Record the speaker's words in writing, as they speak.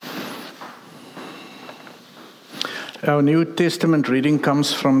Our New Testament reading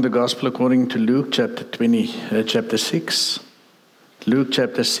comes from the Gospel according to Luke chapter 6. Luke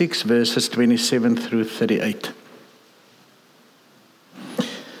chapter 6, verses 27 through 38.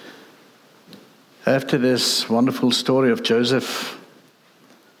 After this wonderful story of Joseph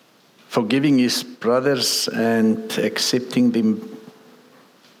forgiving his brothers and accepting them,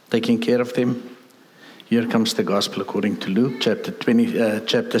 taking care of them, here comes the Gospel according to Luke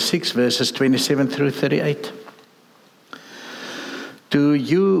chapter 6, verses 27 through 38. To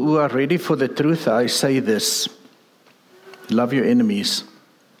you who are ready for the truth, I say this: love your enemies.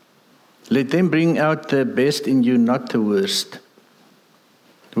 Let them bring out the best in you, not the worst.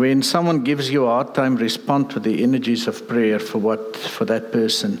 When someone gives you a hard time, respond with the energies of prayer for that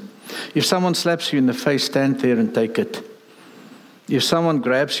person. If someone slaps you in the face, stand there and take it. If someone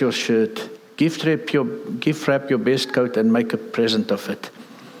grabs your shirt, gift wrap your best coat and make a present of it.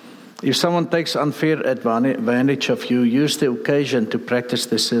 If someone takes unfair advantage of you, use the occasion to practice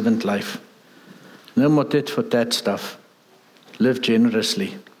the servant life. No more tit for tat stuff. Live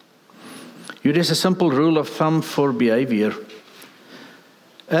generously. Here is a simple rule of thumb for behavior.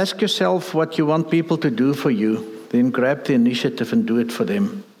 Ask yourself what you want people to do for you, then grab the initiative and do it for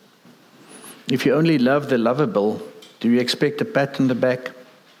them. If you only love the lovable, do you expect a pat on the back?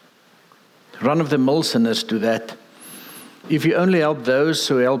 Run-of-the-mill sinners do that. If you only help those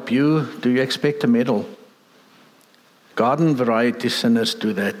who help you, do you expect a medal? Garden variety sinners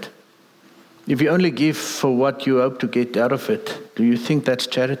do that. If you only give for what you hope to get out of it, do you think that's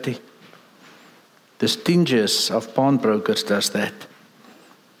charity? The stingiest of pawnbrokers does that.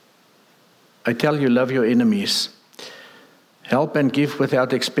 I tell you, love your enemies. Help and give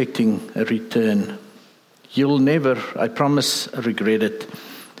without expecting a return. You'll never, I promise, regret it.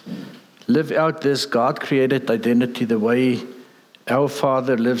 Live out this God-created identity the way our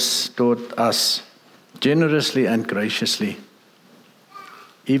Father lives toward us, generously and graciously.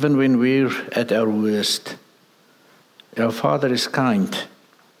 Even when we're at our worst, our Father is kind.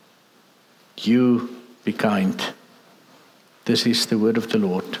 You be kind. This is the word of the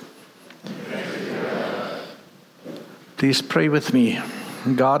Lord. Please pray with me.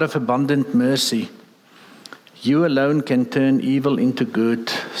 God of abundant mercy, you alone can turn evil into good,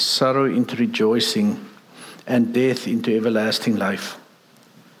 sorrow into rejoicing, and death into everlasting life.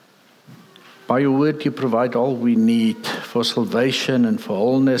 By your word, you provide all we need for salvation and for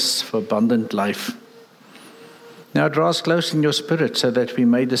wholeness, for abundant life. Now draw us close in your spirit so that we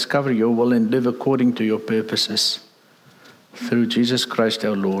may discover your will and live according to your purposes. Through Jesus Christ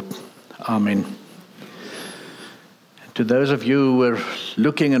our Lord. Amen. To those of you who were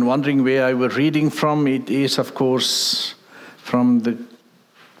looking and wondering where I was reading from, it is, of course, from the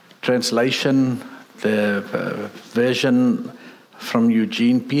translation, the version from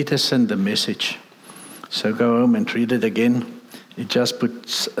Eugene Peterson, The Message. So go home and read it again. It just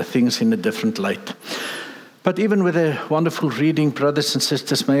puts things in a different light. But even with a wonderful reading, brothers and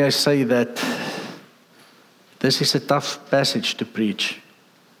sisters, may I say that this is a tough passage to preach.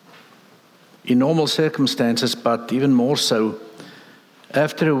 In normal circumstances, but even more so,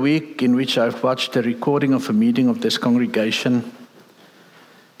 after a week in which I've watched a recording of a meeting of this congregation,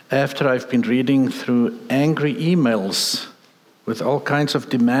 after I've been reading through angry emails with all kinds of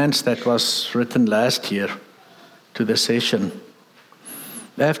demands that was written last year to the session,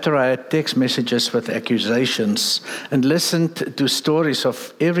 after I had text messages with accusations and listened to stories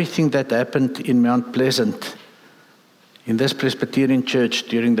of everything that happened in Mount Pleasant, in this Presbyterian church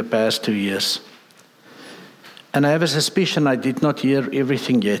during the past 2 years. And I have a suspicion I did not hear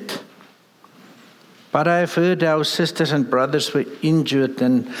everything yet. But I have heard how sisters and brothers were injured,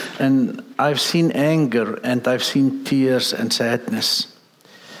 and I've seen anger, and I've seen tears and sadness.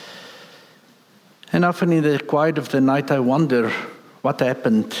 And often in the quiet of the night I wonder, what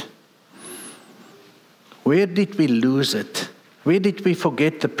happened? Where did we lose it? Where did we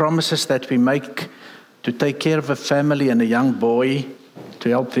forget the promises that we make to take care of a family and a young boy, to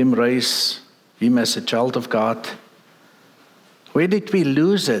help them raise him as a child of God? Where did we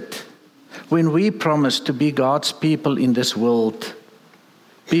lose it when we promised to be God's people in this world,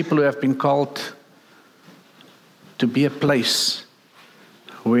 people who have been called to be a place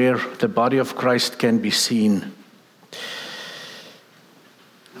where the body of Christ can be seen?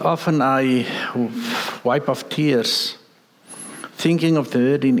 Often I wipe off tears thinking of the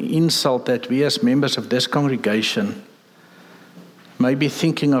hurting insult that we as members of this congregation may be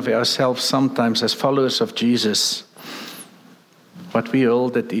thinking of ourselves sometimes as followers of Jesus, what we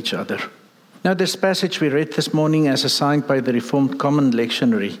hurled at each other. Now, this passage we read this morning, as assigned by the Reformed Common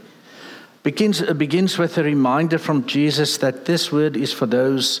Lectionary, begins with a reminder from Jesus that this word is for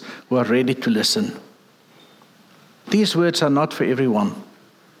those who are ready to listen. These words are not for everyone.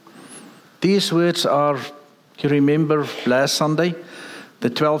 These words are, you remember last Sunday, the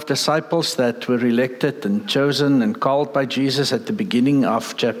 12 disciples that were elected and chosen and called by Jesus at the beginning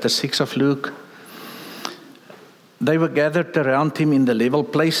of chapter 6 of Luke. They were gathered around him in the level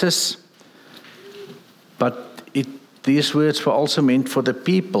places, but these words were also meant for the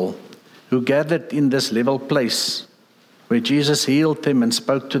people who gathered in this level place, where Jesus healed them and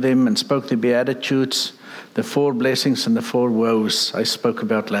spoke to them and spoke the Beatitudes, the 4 blessings and the 4 woes I spoke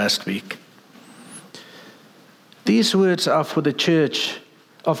about last week. These words are for the church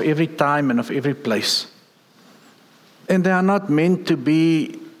of every time and of every place. And they are not meant to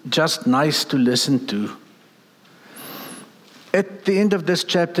be just nice to listen to. At the end of this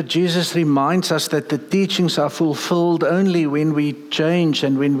chapter, Jesus reminds us that the teachings are fulfilled only when we change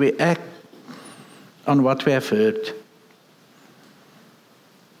and when we act on what we have heard.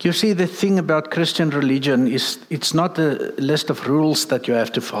 You see, the thing about Christian religion is it's not a list of rules that you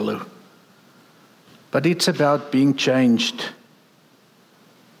have to follow, but it's about being changed.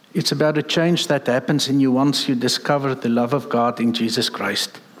 It's about a change that happens in you once you discover the love of God in Jesus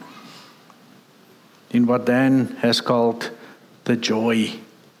Christ, in what Dan has called the joy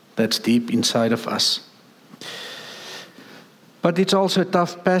that's deep inside of us. But it's also a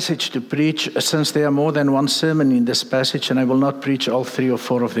tough passage to preach, since there are more than one sermon in this passage, and I will not preach all 3 or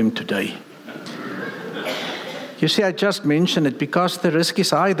 4 of them today. You see, I just mentioned it because the risk is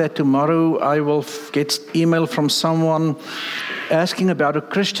high that tomorrow I will get email from someone asking about a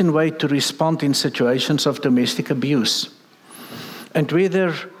Christian way to respond in situations of domestic abuse, and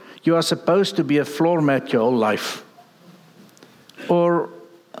whether you are supposed to be a floor mat your whole life. Or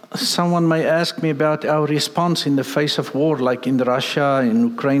someone may ask me about our response in the face of war, like in the Russia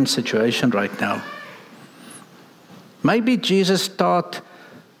and Ukraine situation right now. Maybe Jesus taught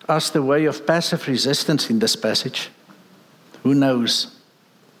us the way of passive resistance in this passage. Who knows?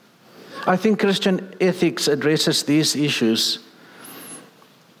 I think Christian ethics addresses these issues.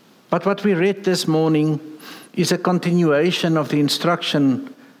 But what we read this morning is a continuation of the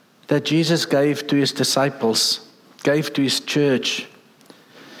instruction that Jesus gave to his disciples, gave to his church,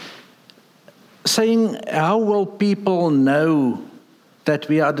 saying, how will people know that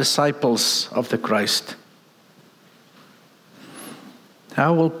we are disciples of the Christ?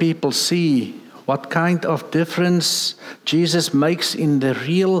 How will people see what kind of difference Jesus makes in the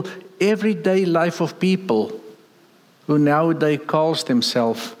real everyday life of people who nowadays calls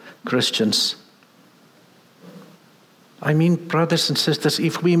themselves Christians? I mean, brothers and sisters,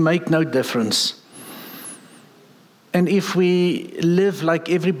 if we make no difference, and if we live like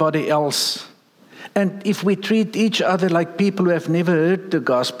everybody else, and if we treat each other like people who have never heard the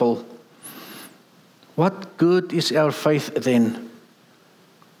gospel, what good is our faith then?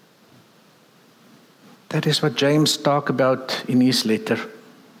 That is what James talks about in his letter.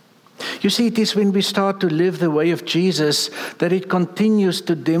 You see, it is when we start to live the way of Jesus that it continues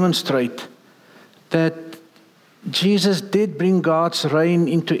to demonstrate that Jesus did bring God's reign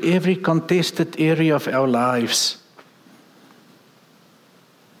into every contested area of our lives.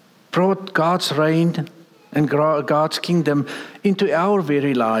 Brought God's reign and God's kingdom into our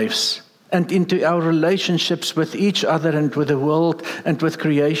very lives and into our relationships with each other and with the world and with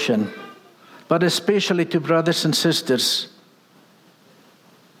creation, but especially to brothers and sisters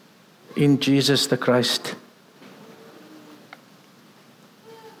in Jesus the Christ.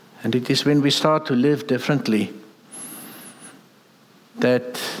 And it is when we start to live differently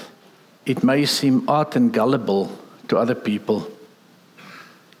that it may seem odd and gullible to other people.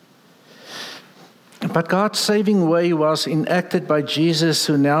 But God's saving way was enacted by Jesus,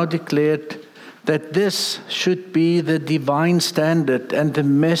 who now declared that this should be the divine standard and the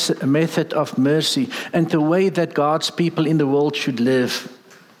method of mercy and the way that God's people in the world should live.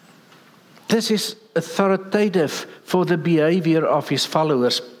 This is authoritative for the behavior of his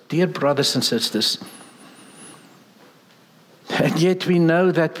followers, dear brothers and sisters. And yet we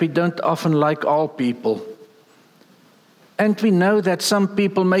know that we don't often like all people. And we know that some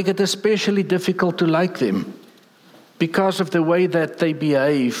people make it especially difficult to like them because of the way that they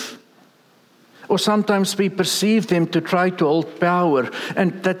behave. Or sometimes we perceive them to try to hold power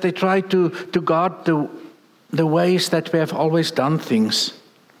and that they try to guard the ways that we have always done things.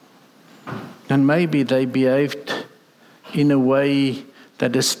 And maybe they behaved in a way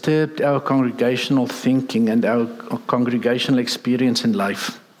that disturbed our congregational thinking and our congregational experience in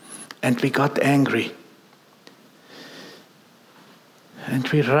life. And we got angry. And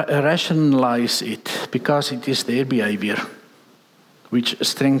we rationalize it because it is their behavior, which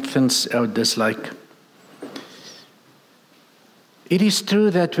strengthens our dislike. It is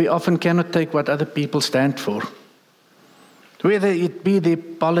true that we often cannot take what other people stand for. Whether it be the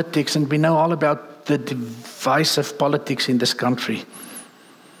politics, and we know all about the divisive politics in this country.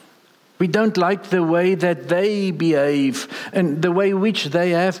 We don't like the way that they behave and the way which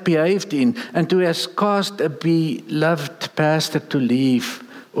they have behaved in, and who has caused a beloved pastor to leave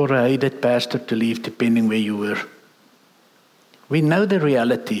or a hated pastor to leave, depending where you were. We know the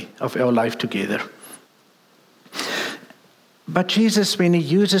reality of our life together. But Jesus, when he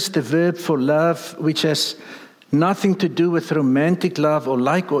uses the verb for love, which has nothing to do with romantic love or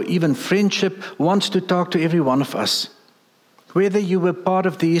like or even friendship, wants to talk to every one of us. Whether you were part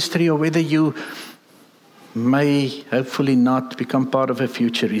of the history or whether you may hopefully not become part of a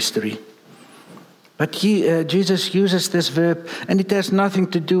future history. But Jesus uses this verb, and it has nothing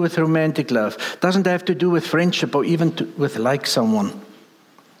to do with romantic love. It doesn't have to do with friendship or even with like someone.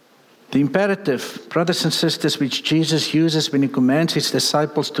 The imperative, brothers and sisters, which Jesus uses when he commands his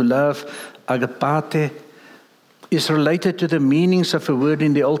disciples to love, agapate, is related to the meanings of a word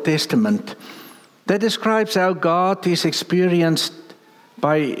in the Old Testament that describes how God is experienced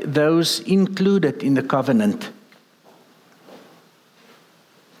by those included in the covenant.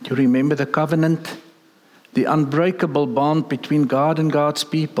 Do you remember the covenant? The unbreakable bond between God and God's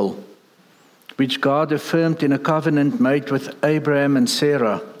people, which God affirmed in a covenant made with Abraham and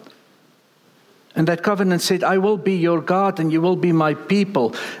Sarah. And that covenant said, I will be your God and you will be my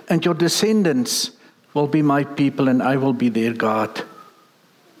people, and your descendants will be my people and I will be their God.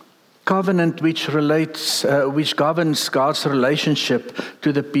 Covenant which governs God's relationship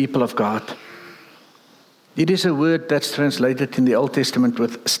to the people of God. It is a word that's translated in the Old Testament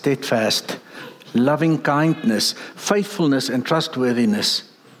with steadfast, loving kindness, faithfulness, and trustworthiness,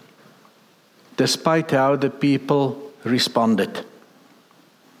 despite how the people responded.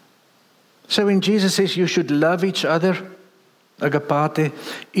 So when Jesus says you should love each other, agapate,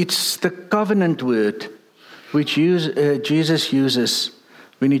 it's the covenant word which Jesus uses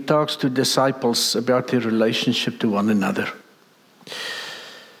when he talks to disciples about their relationship to one another.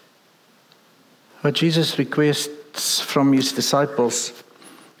 What Jesus requests from his disciples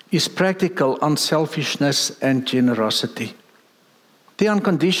is practical unselfishness and generosity. The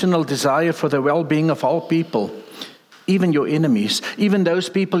unconditional desire for the well-being of all people, even your enemies, even those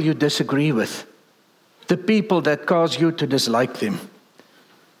people you disagree with, the people that cause you to dislike them.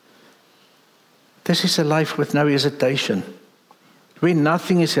 This is a life with no hesitation, where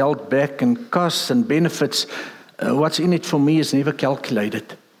nothing is held back and costs and benefits, what's in it for me is never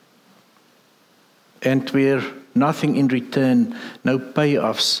calculated. And where nothing in return, no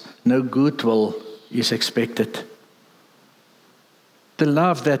payoffs, no goodwill is expected. The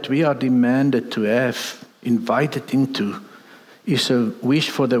love that we are demanded to have, invited into, is a wish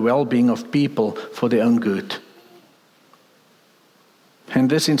for the well-being of people for their own good. And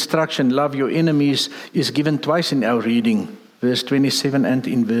this instruction, love your enemies, is given twice in our reading, verse 27 and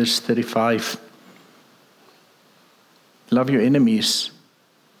in verse 35. Love your enemies.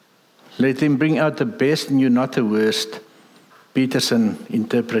 Let them bring out the best in you, not the worst. Peterson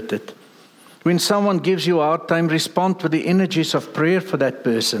interpreted. When someone gives you a hard time, respond with the energies of prayer for that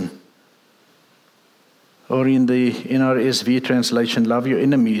person. Or in the NRSV translation, love your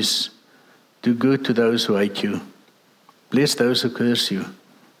enemies. Do good to those who hate you. Bless those who curse you.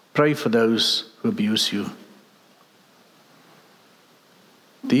 Pray for those who abuse you.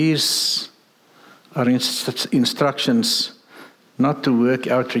 These are instructions not to work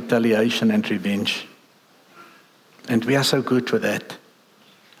out retaliation and revenge. And we are so good with that.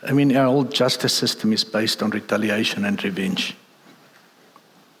 I mean, our whole justice system is based on retaliation and revenge.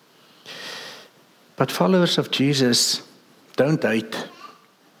 But followers of Jesus don't hate.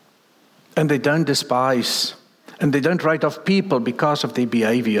 And they don't despise. And they don't write off people because of their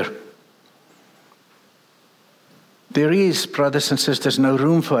behavior. There is, brothers and sisters, no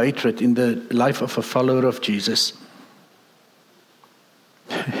room for hatred in the life of a follower of Jesus.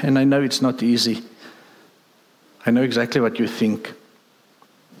 And I know it's not easy. I know exactly what you think.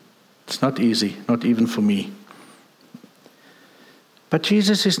 It's not easy, not even for me. But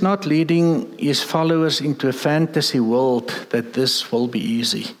Jesus is not leading his followers into a fantasy world that this will be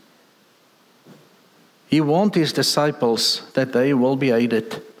easy. He warned his disciples that they will be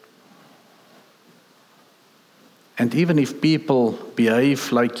hated. And even if people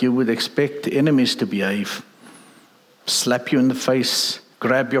behave like you would expect enemies to behave, slap you in the face,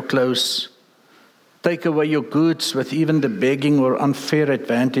 grab your clothes, take away your goods with even the begging or unfair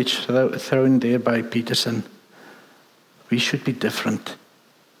advantage thrown there by Peterson, we should be different.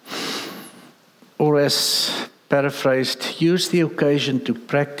 Or as paraphrased, use the occasion to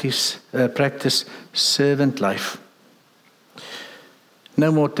practice servant life.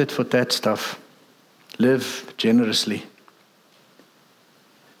 No more tit for tat stuff. Live generously.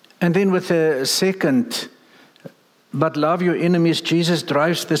 And then with the second, but love your enemies, Jesus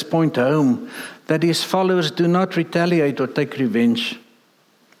drives this point home, that his followers do not retaliate or take revenge,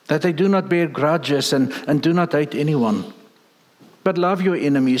 that they do not bear grudges and do not hate anyone. But love your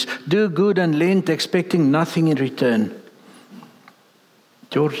enemies, do good and lend, expecting nothing in return.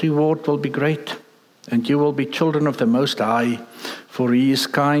 Your reward will be great, and you will be children of the Most High, for he is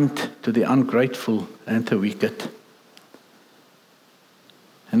kind to the ungrateful and the wicked.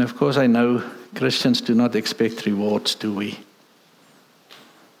 And of course I know Christians do not expect rewards, do we?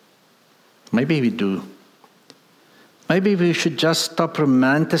 Maybe we do. Maybe we should just stop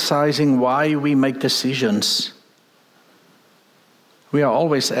romanticizing why we make decisions. We are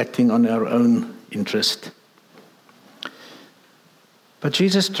always acting on our own interest. But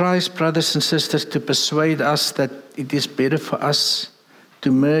Jesus tries, brothers and sisters, to persuade us that it is better for us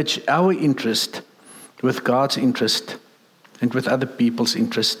to merge our interest with God's interest and with other people's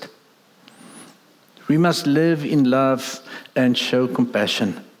interest. We must live in love and show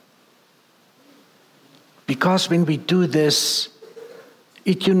compassion. Because when we do this,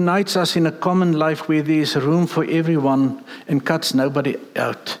 it unites us in a common life where there is room for everyone and cuts nobody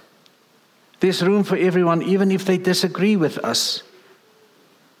out. There's room for everyone, even if they disagree with us.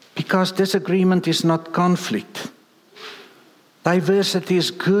 Because disagreement is not conflict. Diversity is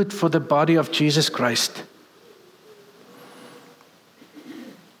good for the body of Jesus Christ.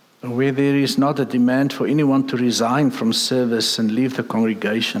 Where there is not a demand for anyone to resign from service and leave the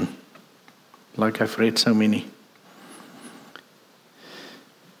congregation, like I've read so many.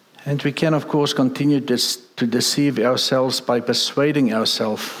 And we can, of course, continue to deceive ourselves by persuading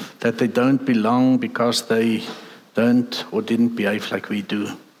ourselves that they don't belong because they don't or didn't behave like we do.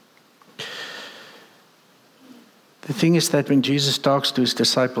 The thing is that when Jesus talks to his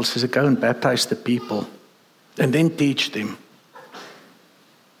disciples, he says, go and baptize the people and then teach them.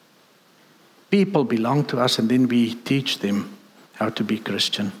 People belong to us, and then we teach them how to be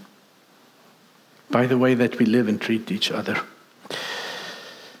Christian by the way that we live and treat each other.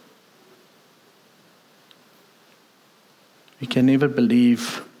 We can never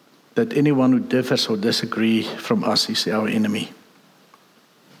believe that anyone who differs or disagrees from us is our enemy.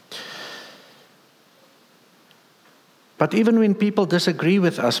 But even when people disagree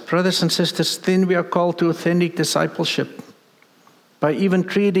with us, brothers and sisters, then we are called to authentic discipleship by even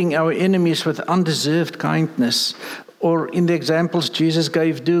treating our enemies with undeserved kindness. Or in the examples Jesus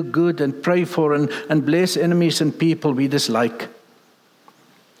gave, do good and pray for and bless enemies and people we dislike,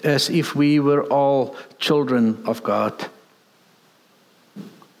 as if we were all children of God.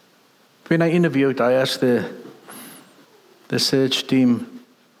 When I interviewed, I asked the search team,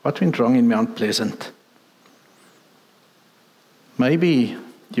 what went wrong in Mount Pleasant? Maybe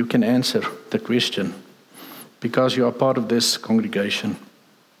you can answer the question because you are part of this congregation.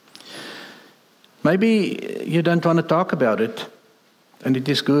 Maybe you don't want to talk about it, and it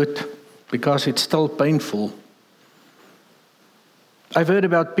is good because it's still painful. I've heard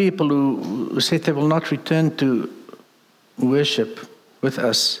about people who said they will not return to worship with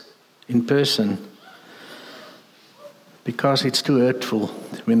us in person because it's too hurtful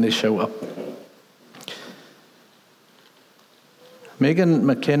when they show up. Megan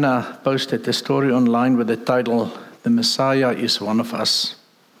McKenna posted a story online with the title, "The Messiah is One of Us."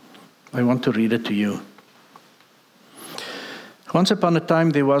 I want to read it to you. Once upon a time,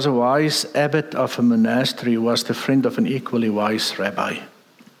 there was a wise abbot of a monastery who was the friend of an equally wise rabbi.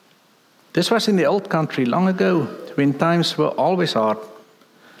 This was in the old country long ago, when times were always hard.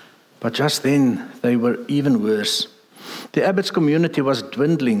 But just then, they were even worse. The abbot's community was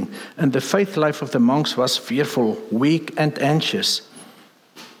dwindling, and the faith life of the monks was fearful, weak, and anxious.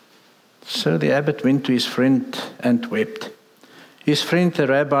 So the abbot went to his friend and wept. His friend, the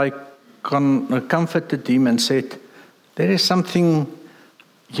rabbi, comforted him and said, "There is something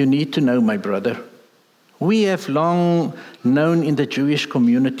you need to know, my brother. We have long known in the Jewish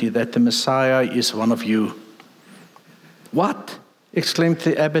community that the Messiah is one of you." "What?" exclaimed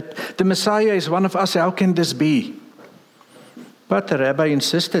the abbot. "The Messiah is one of us. How can this be?" But the rabbi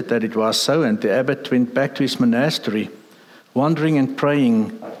insisted that it was so, and the abbot went back to his monastery, wandering and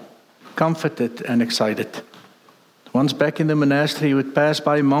praying, comforted and excited. Once back in the monastery, he would pass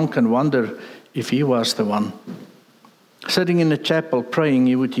by a monk and wonder if he was the one. Sitting in the chapel praying,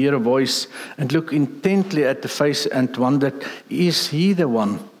 he would hear a voice and look intently at the face and wonder, is he the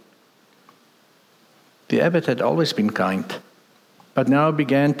one? The abbot had always been kind, but now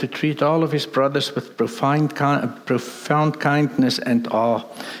began to treat all of his brothers with profound kindness and awe,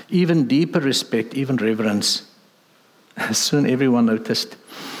 even deeper respect, even reverence. Soon everyone noticed.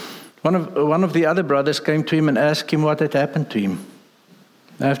 One of the other brothers came to him and asked him what had happened to him.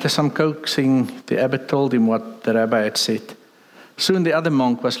 After some coaxing, the abbot told him what the rabbi had said. Soon the other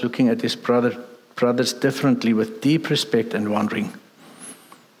monk was looking at his brothers differently, with deep respect and wondering,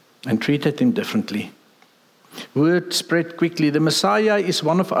 and treated him differently. Word spread quickly, the Messiah is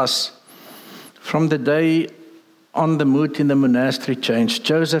one of us. From the day on, the mood in the monastery changed.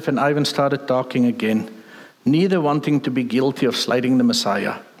 Joseph and Ivan started talking again, neither wanting to be guilty of slighting the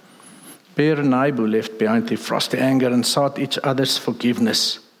Messiah. Per and Ibu left behind their frosty anger and sought each other's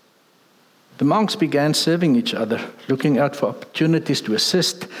forgiveness. The monks began serving each other, looking out for opportunities to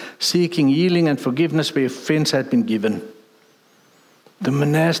assist, seeking healing and forgiveness where offense had been given. The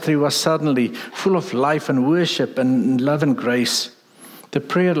monastery was suddenly full of life and worship and love and grace. The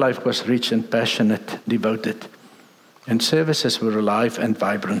prayer life was rich and passionate, devoted, and services were alive and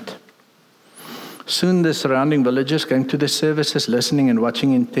vibrant. Soon the surrounding villagers came to the services, listening and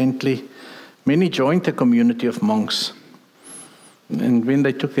watching intently. Many joined the community of monks. And when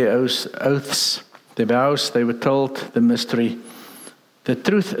they took their oaths, their vows, they were told the mystery, the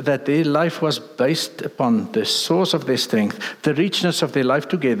truth that their life was based upon the source of their strength, the richness of their life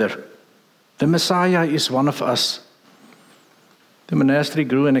together. The Messiah is one of us. The monastery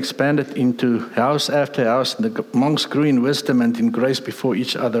grew and expanded into house after house. The monks grew in wisdom and in grace before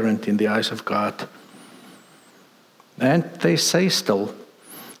each other and in the eyes of God. And they say still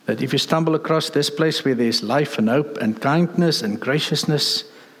that if you stumble across this place where there's life and hope and kindness and graciousness,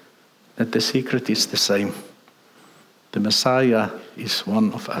 that the secret is the same. The Messiah is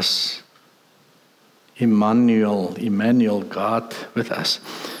one of us. Emmanuel, God with us.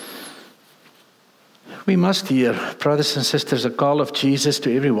 We must hear, brothers and sisters, a call of Jesus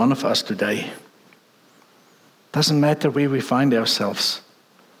to every one of us today. Doesn't matter where we find ourselves.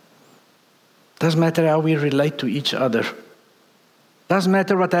 Doesn't matter how we relate to each other. Doesn't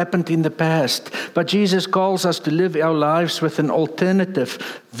matter what happened in the past. But Jesus calls us to live our lives with an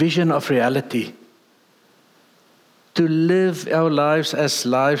alternative vision of reality. To live our lives as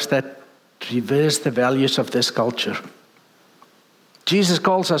lives that reverse the values of this culture. Jesus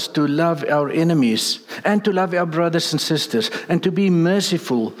calls us to love our enemies and to love our brothers and sisters and to be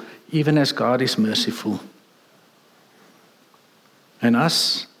merciful even as God is merciful. And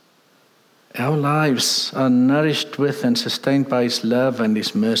us, our lives are nourished with and sustained by His love and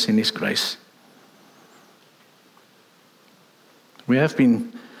His mercy and His grace. We have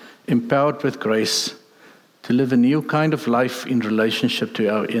been empowered with grace to live a new kind of life in relationship to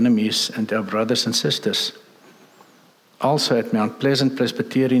our enemies and our brothers and sisters. Also at Mount Pleasant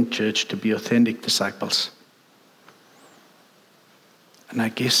Presbyterian Church to be authentic disciples. And I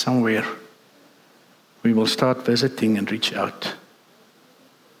guess somewhere we will start visiting and reach out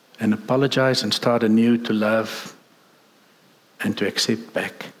and apologize and start anew to love and to accept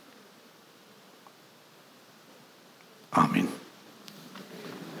back. Amen.